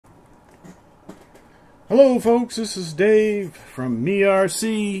Hello folks, this is Dave from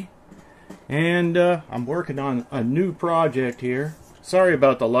MeRC, and I'm working on a new project here. Sorry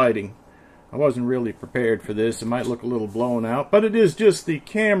about the lighting. I wasn't really prepared for this. It might look a little blown out, but it is just the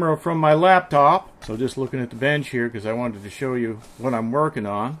camera from my laptop. So just looking at the bench here because I wanted to show you what I'm working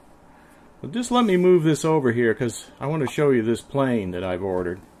on. But just let me move this over here because I want to show you this plane that I've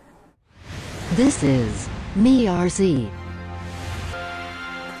ordered. This is MeRC.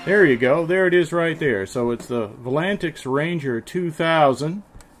 There you go. There it is right there. So it's the Volantex Ranger 2000. You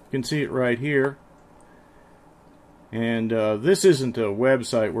can see it right here. And this isn't a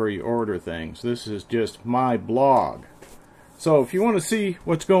website where you order things. This is just my blog. So if you want to see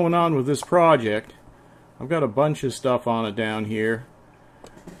what's going on with this project, I've got a bunch of stuff on it down here.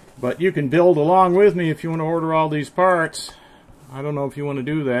 But you can build along with me if you want to order all these parts. I don't know if you want to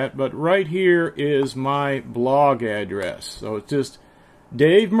do that, but right here is my blog address. So it's just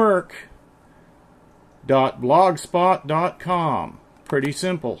davemerk.blogspot.com. Pretty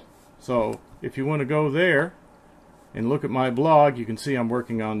simple. So if you want to go there and look at my blog, you can see I'm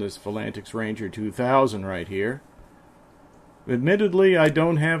working on this Volantex Ranger 2000 right here. Admittedly, I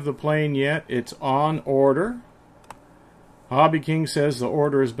don't have the plane yet. It's on order. HobbyKing says the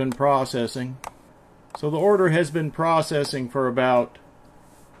order has been processing. So the order has been processing for about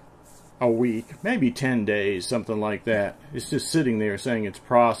a week, maybe 10 days, something like that. It's just sitting there saying it's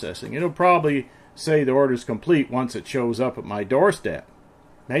processing. It'll probably say the order's complete once it shows up at my doorstep.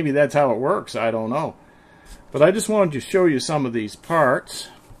 Maybe that's how it works, I don't know. But I just wanted to show you some of these parts.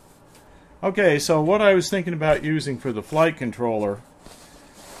 Okay, so what I was thinking about using for the flight controller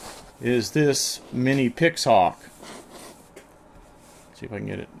is this mini Pixhawk. See if I can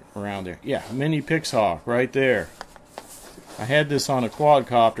get it around there. Yeah, mini Pixhawk right there. I had this on a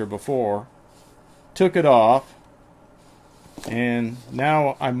quadcopter before, took it off, and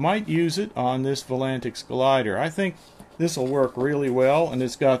now I might use it on this Volantex glider. I think this will work really well, and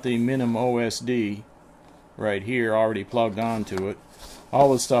it's got the Minim OSD right here already plugged onto it.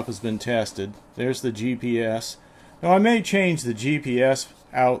 All the stuff has been tested. There's the GPS. Now I may change the GPS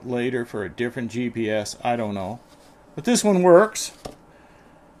out later for a different GPS, I don't know. But this one works.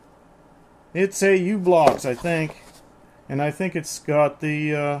 It's a U-Blocks, I think. And I think it's got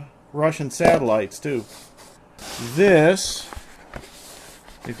the Russian satellites too. This,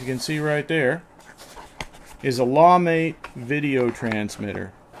 if you can see right there, is a Lawmate video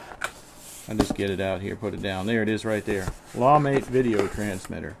transmitter. I'll just get it out here, put it down. There it is right there. Lawmate video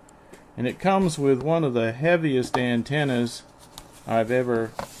transmitter. And it comes with one of the heaviest antennas I've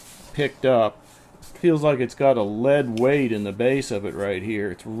ever picked up. Feels like it's got a lead weight in the base of it right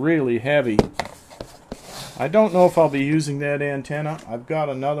here. It's really heavy. I don't know if I'll be using that antenna. I've got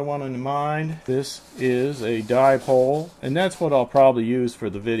another one in mind. This is a dipole, and that's what I'll probably use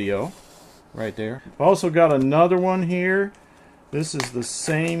for the video right there. I've also got another one here. This is the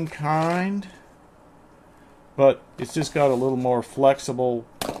same kind, but it's just got a little more flexible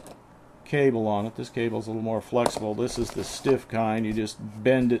cable on it. This cable's a little more flexible. This is the stiff kind. You just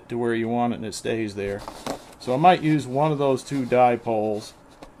bend it to where you want it and it stays there. So I might use one of those two dipoles.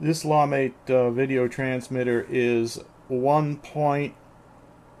 This Lawmate video transmitter is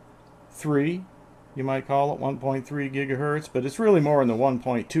 1.3, you might call it, 1.3 gigahertz, but it's really more in the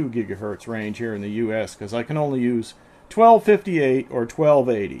 1.2 gigahertz range here in the US because I can only use 1258 or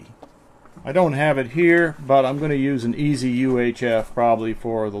 1280. I don't have it here, but I'm going to use an easy UHF probably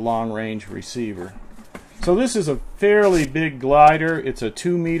for the long-range receiver. So this is a fairly big glider. It's a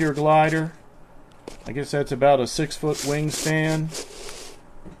 2-meter glider. I guess that's about a 6-foot wingspan.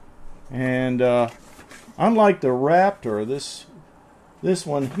 And unlike the Raptor, this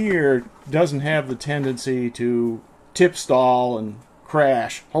one here doesn't have the tendency to tip stall and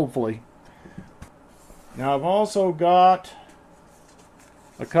crash, hopefully. Now I've also got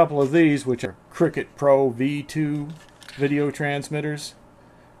a couple of these, which are Cricket Pro V2 video transmitters.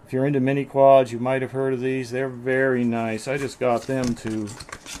 If you're into mini quads, you might have heard of these. They're very nice. I just got them to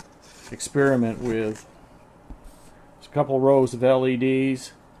experiment with. There's a couple rows of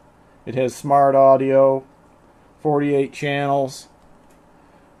LEDs. It has smart audio, 48 channels,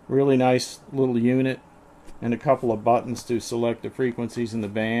 really nice little unit, and a couple of buttons to select the frequencies in the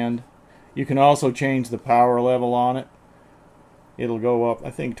band. You can also change the power level on it. It'll go up,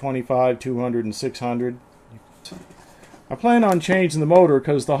 I think, 25, 200, and 600. I plan on changing the motor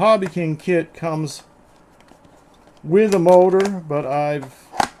because the HobbyKing kit comes with a motor, but I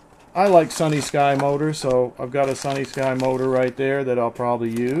like Sunny Sky motors, so I've got a Sunny Sky motor right there that I'll probably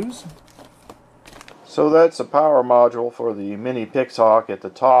use. So that's a power module for the mini Pixhawk at the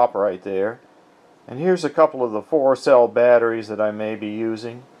top right there. And here's a couple of the 4-cell batteries that I may be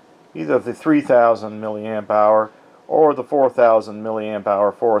using. either the 3000 milliamp hour or the 4000 milliamp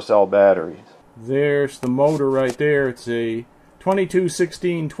hour 4-cell batteries. There's the motor right there. It's a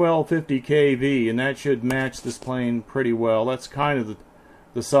 2216 1250 kV, and that should match this plane pretty well. That's kind of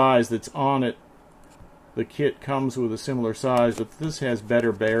the size that's on it. The kit comes with a similar size, but this has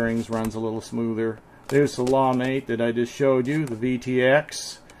better bearings, runs a little smoother. There's the LAW-8 that I just showed you, the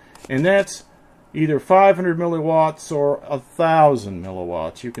VTX, and that's either 500 milliwatts or 1000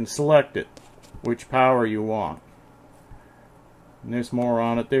 milliwatts. You can select it, which power you want. And there's more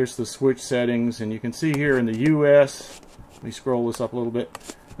on it. There's the switch settings, and you can see here in the US, let me scroll this up a little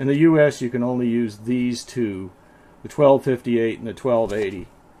bit. In the US, you can only use these two, the 1258 and the 1280.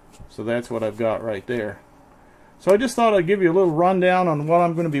 So that's what I've got right there. So I just thought I'd give you a little rundown on what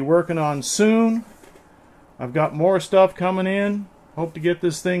I'm going to be working on soon. I've got more stuff coming in. Hope to get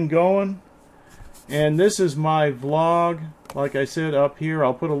this thing going. And this is my vlog. Like I said, up here,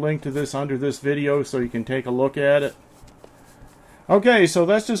 I'll put a link to this under this video so you can take a look at it. Okay, so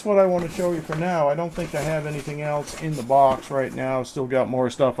that's just what I want to show you for now. I don't think I have anything else in the box right now. Still got more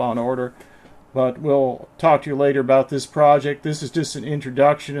stuff on order. But we'll talk to you later about this project. This is just an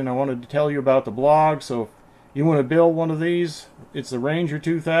introduction, and I wanted to tell you about the blog. So if you want to build one of these, it's the Ranger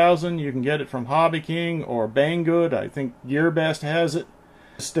 2000. You can get it from HobbyKing or Banggood. I think GearBest has it.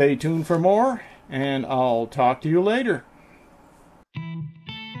 Stay tuned for more, and I'll talk to you later.